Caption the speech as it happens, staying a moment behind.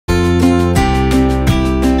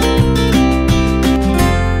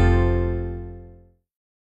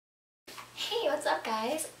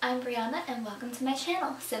I'm Brianna and welcome to my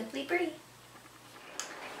channel, Simply Bri.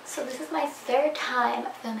 So this is my third time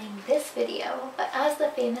filming this video, but as the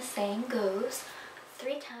famous saying goes,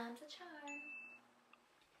 3 times a charm.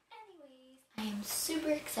 Anyways, I am super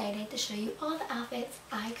excited to show you all the outfits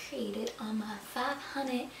I created on my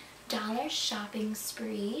 $500 shopping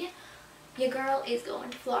spree. Your girl is going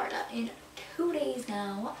to Florida in 2 days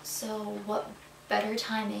now, so what better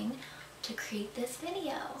timing to create this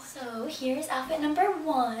video. So here's outfit number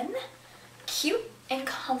 1. Cute and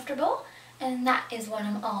comfortable, and that is what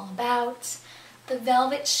I'm all about. The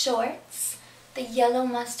velvet shorts, the yellow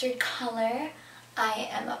mustard color, I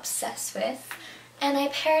am obsessed with. And I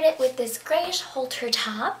paired it with this grayish halter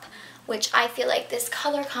top, which I feel like this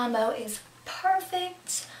color combo is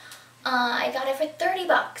perfect. I got it for 30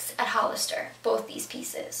 bucks at Hollister, both these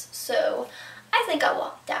pieces. So I think I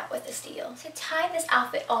walked out with this deal. To tie this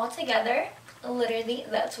outfit all together, literally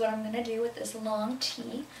that's what I'm gonna do with this long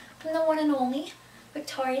tee from the one and only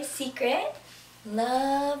Victoria's Secret.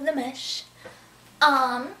 Love the mesh.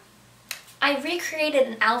 I recreated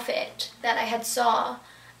an outfit that I had saw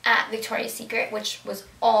at Victoria's Secret, which was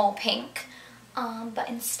all pink. But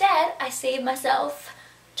instead, I saved myself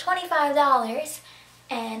 $25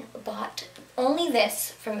 and bought only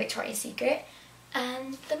this from Victoria's Secret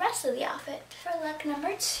and the rest of the outfit. For look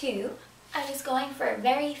number 2, I was going for a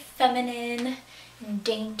very feminine and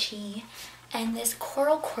dainty, and this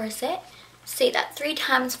coral corset. Say that 3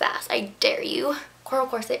 times fast, I dare you. Coral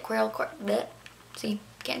corset, bleh. See,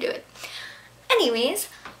 can't do it. Anyways,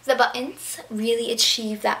 the buttons really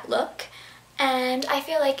achieve that look, and I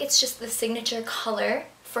feel like it's just the signature color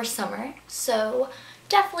for summer, so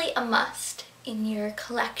definitely a must in your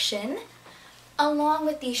collection. Along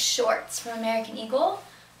with these shorts from American Eagle,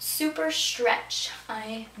 super stretch.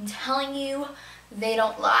 I am telling you, they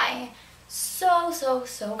don't lie. So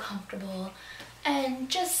comfortable. And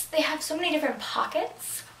just, they have so many different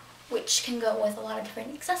pockets, which can go with a lot of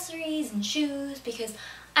different accessories and shoes, because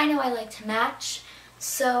I know I like to match.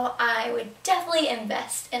 So I would definitely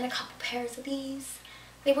invest in a couple pairs of these.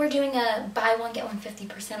 They were doing a buy one get one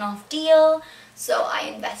 50% off deal, so I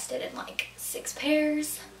invested in like 6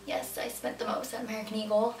 pairs. Yes, I spent the most at American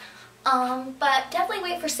Eagle. But definitely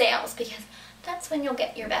wait for sales, because that's when you'll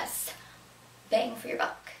get your best bang for your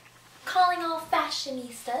buck. Calling all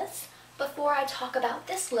fashionistas, before I talk about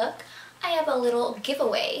this look, I have a little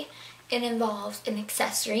giveaway. It involves an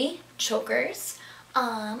accessory, chokers.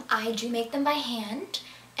 I do make them by hand,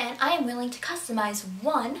 and I am willing to customize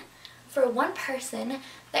one for one person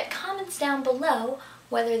that comments down below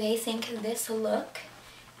whether they think this look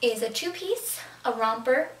is a 2-piece, a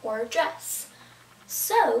romper, or a dress.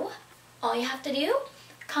 So all you have to do,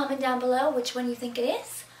 comment down below which one you think it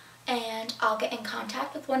is, and I'll get in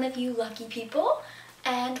contact with one of you lucky people,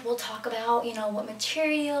 and we'll talk about, you know, what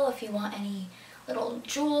material, if you want any little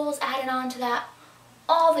jewels added on to that,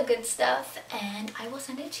 all the good stuff, and I will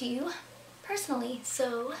send it to you personally.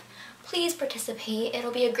 So please participate.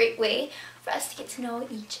 It'll be a great way for us to get to know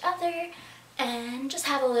each other and just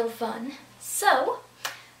have a little fun. So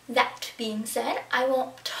that being said, I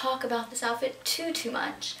won't talk about this outfit too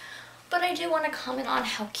much, but I do want to comment on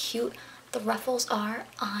how cute the ruffles are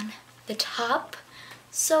on the top.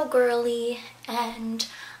 So girly, and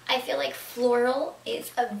I feel like floral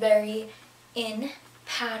is a very in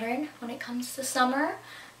pattern when it comes to summer,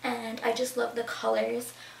 and I just love the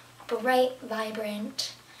colors. Bright,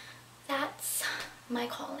 vibrant. That's my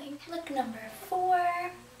calling. Look number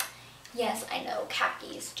 4. Yes, I know,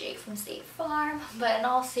 khakis, Jake from State Farm, but in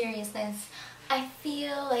all seriousness, I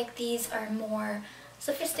feel like these are more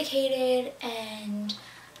sophisticated and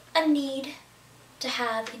a need to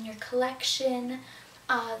have in your collection.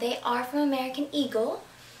 They are from American Eagle.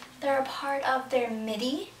 They're a part of their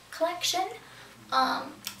midi collection.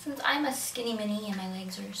 Since I'm a skinny mini and my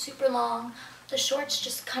legs are super long, the shorts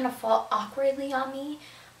just kind of fall awkwardly on me.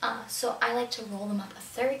 So I like to roll them up a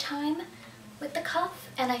 3rd time with the cuff,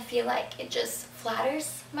 and I feel like it just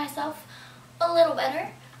flatters myself a little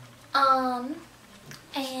better.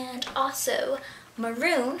 And also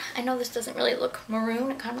maroon. I know this doesn't really look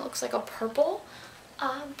maroon, it kind of looks like a purple,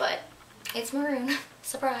 but it's maroon.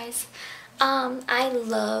 Surprise. I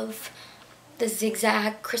love the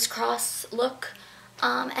zigzag crisscross look,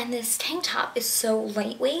 and this tank top is so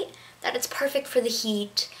lightweight that it's perfect for the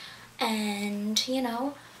heat, and you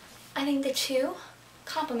know, I think the two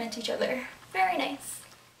complement each other. Very nice.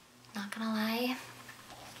 Not gonna lie,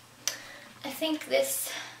 I think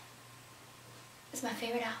this is my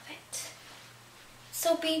favorite outfit.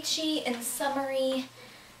 So beachy and summery,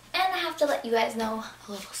 and I have to let you guys know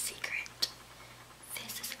a little secret.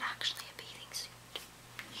 This is actually a bathing suit.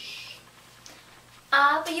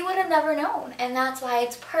 but you would have never known, and that's why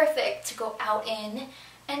it's perfect to go out in,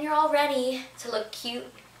 and you're all ready to look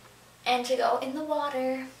cute and to go in the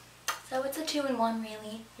water. So it's a 2-in-1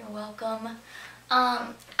 really. You're welcome.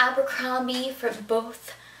 Abercrombie for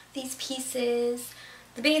both these pieces.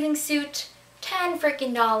 The bathing suit, $10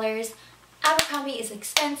 freaking. Abercrombie is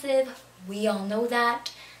expensive. We all know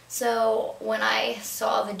that. So when I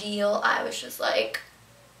saw the deal, I was just like,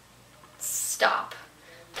 stop.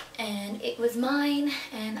 And it was mine,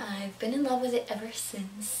 and I've been in love with it ever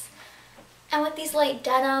since. And with these light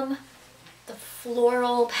denim, the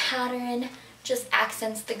floral pattern just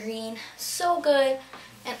accents the green so good.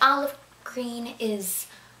 And olive green is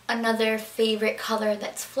another favorite color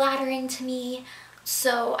that's flattering to me.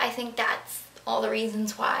 So I think that's all the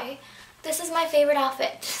reasons why this is my favorite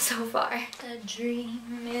outfit so far. A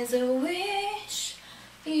dream is a wish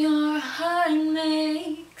your heart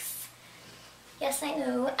makes. Yes, I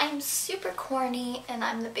know, I'm super corny and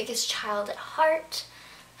I'm the biggest child at heart.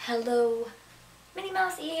 Hello, Minnie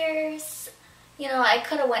Mouse ears. You know, I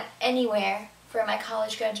could have went anywhere for my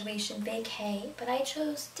college graduation vacay, but I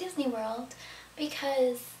chose Disney World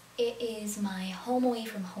because it is my home away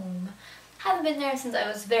from home. Haven't been there since I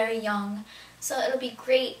was very young, so it'll be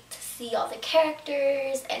great to see all the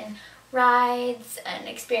characters and rides and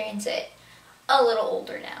experience it a little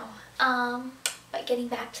older now. But getting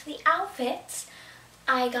back to the outfits,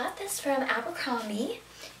 I got this from Abercrombie.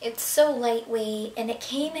 It's so lightweight, and it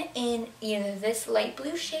came in either this light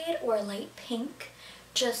blue shade or light pink,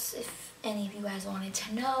 just if any of you guys wanted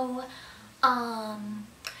to know. I'm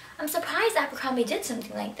surprised Abercrombie did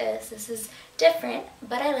something like this. This is different,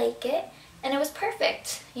 but I like it. And it was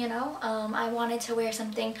perfect, you know. I wanted to wear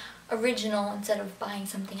something original instead of buying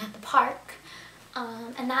something at the park.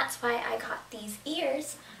 And that's why I got these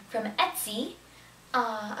ears from Etsy,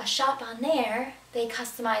 a shop on there. They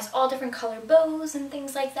customize all different color bows and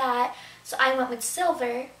things like that. So I went with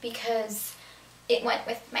silver because it went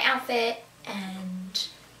with my outfit and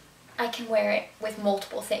I can wear it with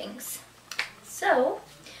multiple things. So,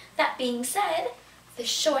 that being said, the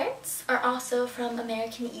shorts are also from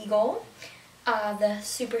American Eagle, the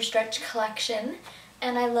Super Stretch collection,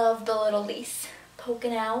 and I love the little lace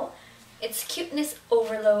poking out. It's cuteness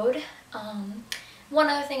overload. One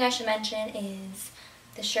other thing I should mention is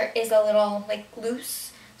the shirt is a little like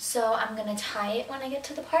loose, so I'm gonna tie it when I get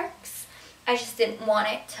to the parks. I just didn't want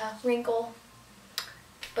it to wrinkle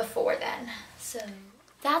before then. So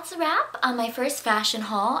that's a wrap on my first fashion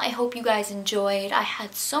haul. I hope you guys enjoyed. I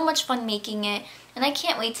had so much fun making it, and I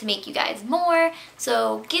can't wait to make you guys more.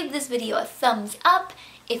 So give this video a thumbs up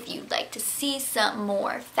if you'd like to see some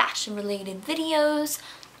more fashion related videos.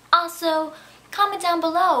 Also, comment down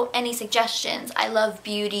below any suggestions. I love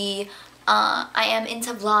beauty. I am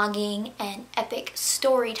into vlogging and epic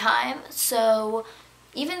story time, so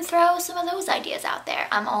even throw some of those ideas out there.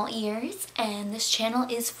 I'm all ears, and this channel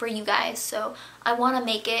is for you guys, so I want to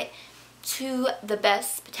make it to the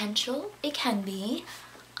best potential it can be.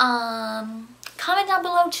 Comment down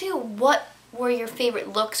below too, what were your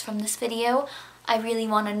favorite looks from this video? I really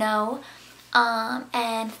want to know.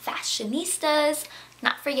 And fashionistas,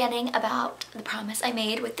 not forgetting about the promise I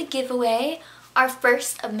made with the giveaway, our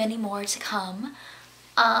first of many more to come.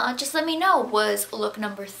 Just let me know, was look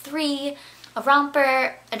number 3 a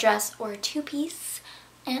romper, a dress, or a 2-piece,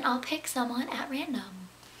 and I'll pick someone at random.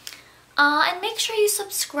 And make sure you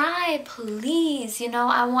subscribe, please. You know,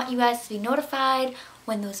 I want you guys to be notified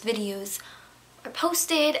when those videos are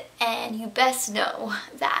posted, and you best know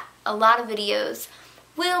that a lot of videos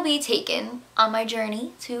will be taken on my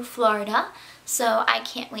journey to Florida, so I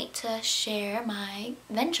can't wait to share my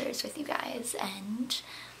ventures with you guys. And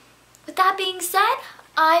with that being said,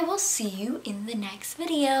 I will see you in the next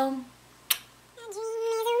video.